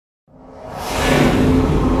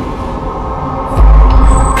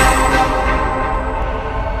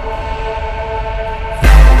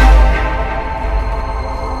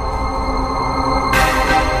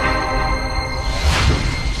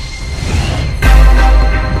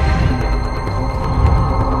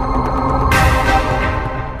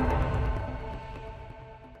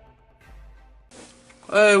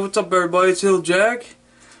What's up, everybody? It's Hill Jack.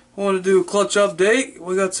 I want to do a clutch update.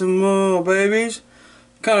 We got some babies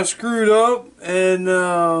kind of screwed up, and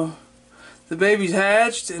the babies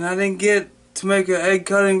hatched, and I didn't get to make an egg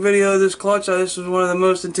cutting video of this clutch. This was one of the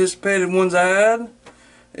most anticipated ones I had.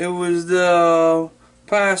 It was the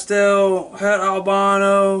pastel het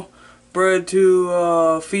albino bred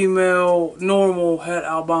to female normal het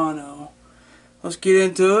albino. Let's get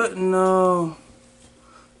into it and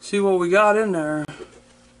see what we got in there.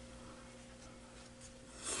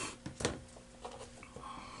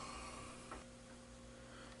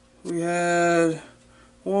 We had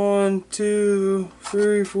 1, 2,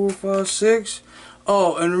 3, 4, 5, 6.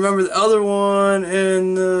 Oh, and remember the other one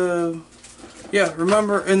in the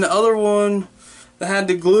remember in the other one that had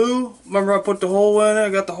the glue. Remember I put the hole in it.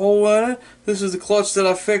 I got the hole in it. This is the clutch that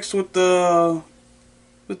I fixed with the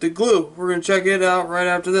glue. We're gonna check it out right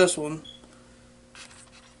after this one.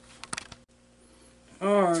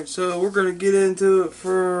 Alright, so we're gonna get into it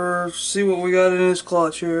for see what we got in this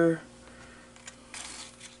clutch here.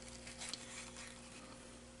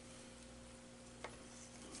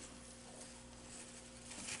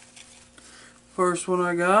 First one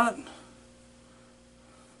I got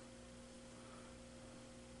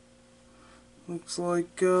looks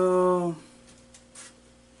like a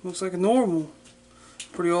normal.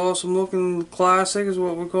 Pretty awesome looking classic is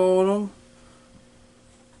what we're calling them.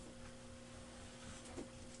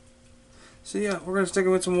 So yeah, we're gonna stick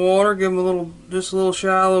them in some water, give them just a little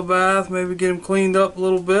shallow bath, maybe get them cleaned up a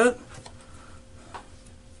little bit.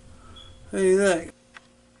 What do you think?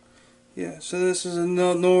 Yeah, so this is a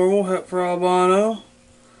normal het for albino.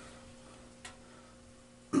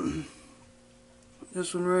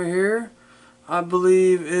 This one right here, I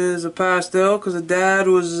believe is a pastel, because the dad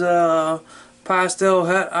was pastel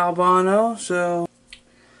het albino. So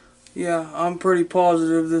yeah, I'm pretty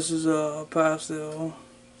positive this is a pastel.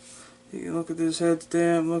 You can look at this head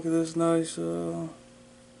stamp. Look at this nice,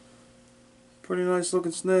 pretty nice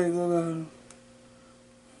looking snake. Look at him.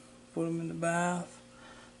 Put him in the bath.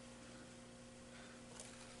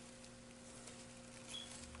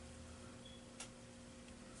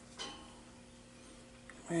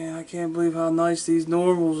 Man, I can't believe how nice these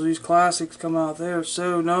normals, these classics come out. They are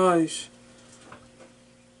so nice.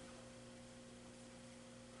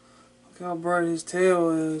 Look how bright his tail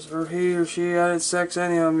is. Or he or she, I didn't sex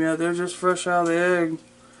any of them yet. They're just fresh out of the egg.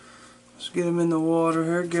 Let's get them in the water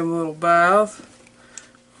here. Give them a little bath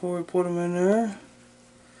before we put them in there.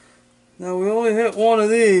 Now we only hit one of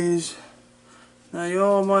these. Now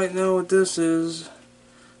y'all might know what this is.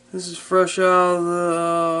 This is fresh out of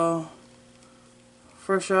the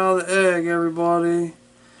egg, everybody.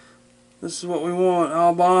 This is what we want,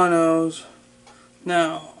 albinos.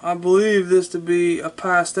 Now, I believe this to be a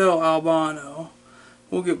pastel albino.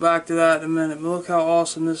 We'll get back to that in a minute, but look how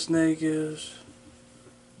awesome this snake is.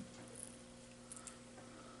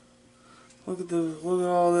 Look at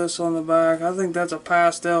all this on the back. I think that's a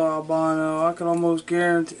pastel albino. I can almost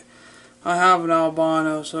guarantee I have an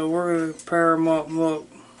albino, so we're gonna pair them up and look.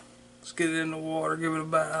 Let's get it in the water, give it a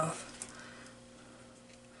bath.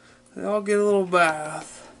 They all get a little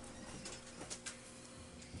bath.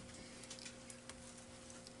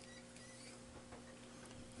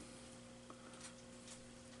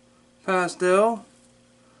 Pastel.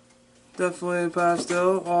 Definitely a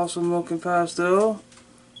pastel. Awesome looking pastel.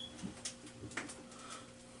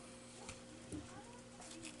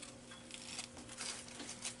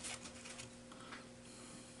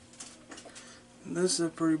 This is a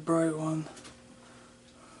pretty bright one.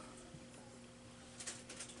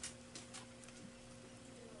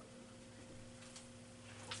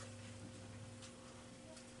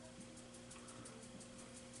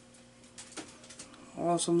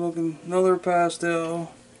 Awesome looking, another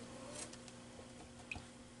pastel.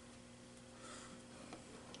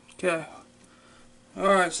 Okay.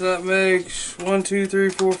 Alright, so that makes 1, 2, 3,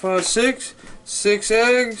 4, 5, 6. 6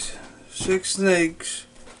 eggs, 6 snakes.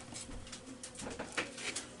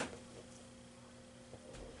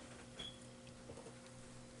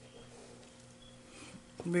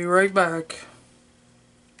 I'll be right back.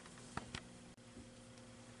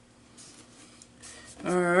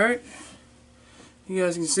 Alright. You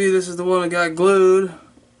guys can see this is the one that got glued.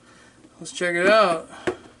 Let's check it out.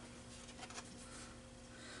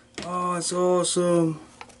 Oh, it's awesome.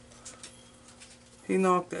 He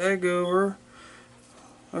knocked the egg over.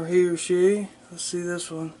 Or he or she. Let's see this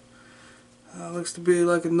one. Looks to be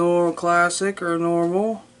like a normal classic or a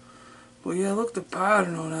normal. But yeah, look at the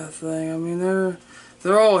pattern on that thing. I mean, they're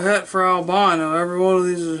all het for albino. Every one of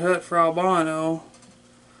these is het for albino.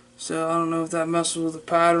 So I don't know if that messes with the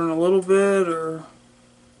pattern a little bit or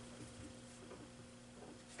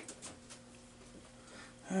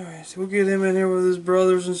Alright, so we'll get him in here with his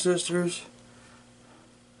brothers and sisters.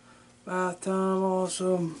 Bath time,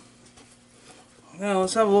 awesome. Now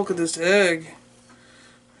let's have a look at this egg.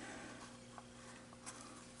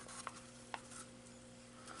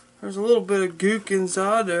 There's a little bit of gook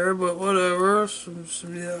inside there, but whatever. Some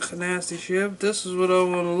nasty shit. But this is what I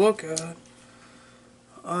want to look at.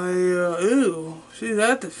 Ew. See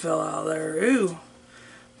that fell out there. Ew.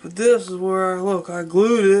 But this is where I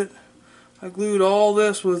glued it. I glued all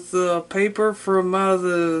this with paper from out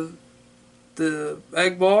of the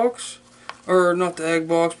egg box. Or not the egg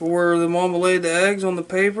box, but where the mama laid the eggs on the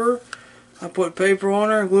paper. I put paper on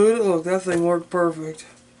there and glued it. Look, that thing worked perfect.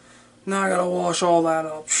 Now I gotta wash all that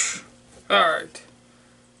up. Alright.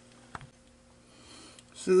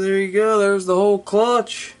 So there you go. There's the whole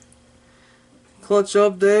clutch. Clutch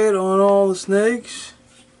update on all the snakes.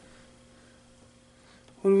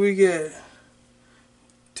 What do we get?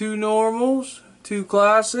 2 normals, 2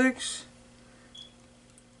 classics,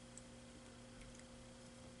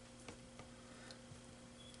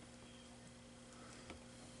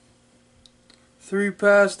 3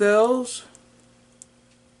 pastels,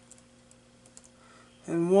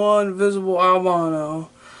 and 1 visible albino.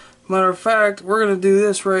 Matter of fact, we're going to do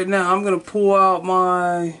this right now. I'm going to pull out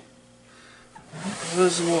my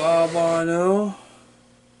visible albino.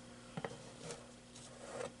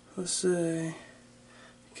 Let's see.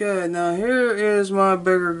 Okay, now here is my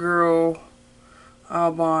bigger girl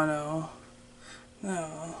albino.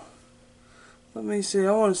 Now, let me see.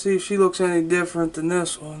 I want to see if she looks any different than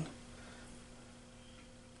this one.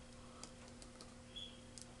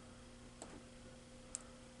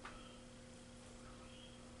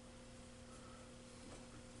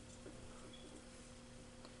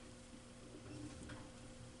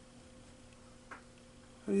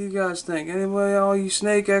 What do you guys think? Anybody, all you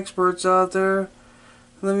snake experts out there,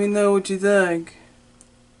 let me know what you think.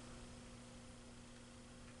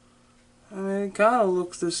 I mean, it kind of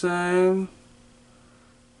looks the same.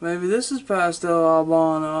 Maybe this is pastel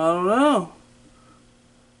albino. I don't know.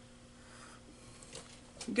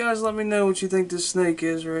 You guys let me know what you think this snake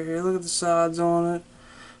is right here. Look at the sides on it.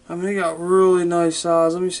 I mean, they got really nice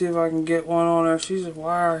sides. Let me see if I can get one on there. She's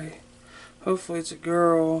wiry. Hopefully it's a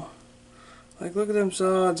girl. Like, look at them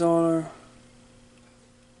sides on her.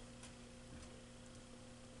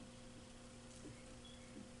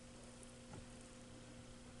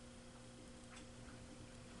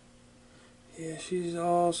 Yeah, she's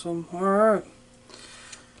awesome. Alright.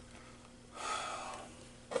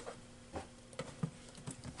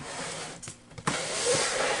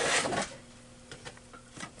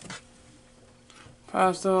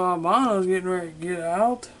 Pastel albino's getting ready to get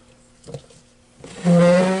out.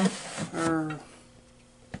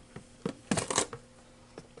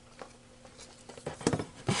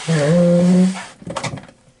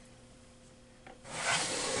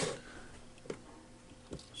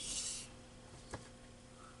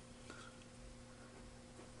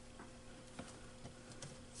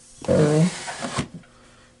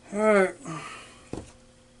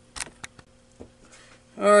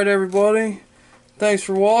 Alright everybody, thanks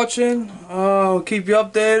for watching. I'll keep you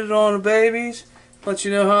updated on the babies, let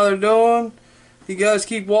you know how they're doing. You guys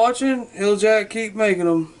keep watching, Hilljack keep making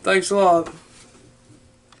them. Thanks a lot.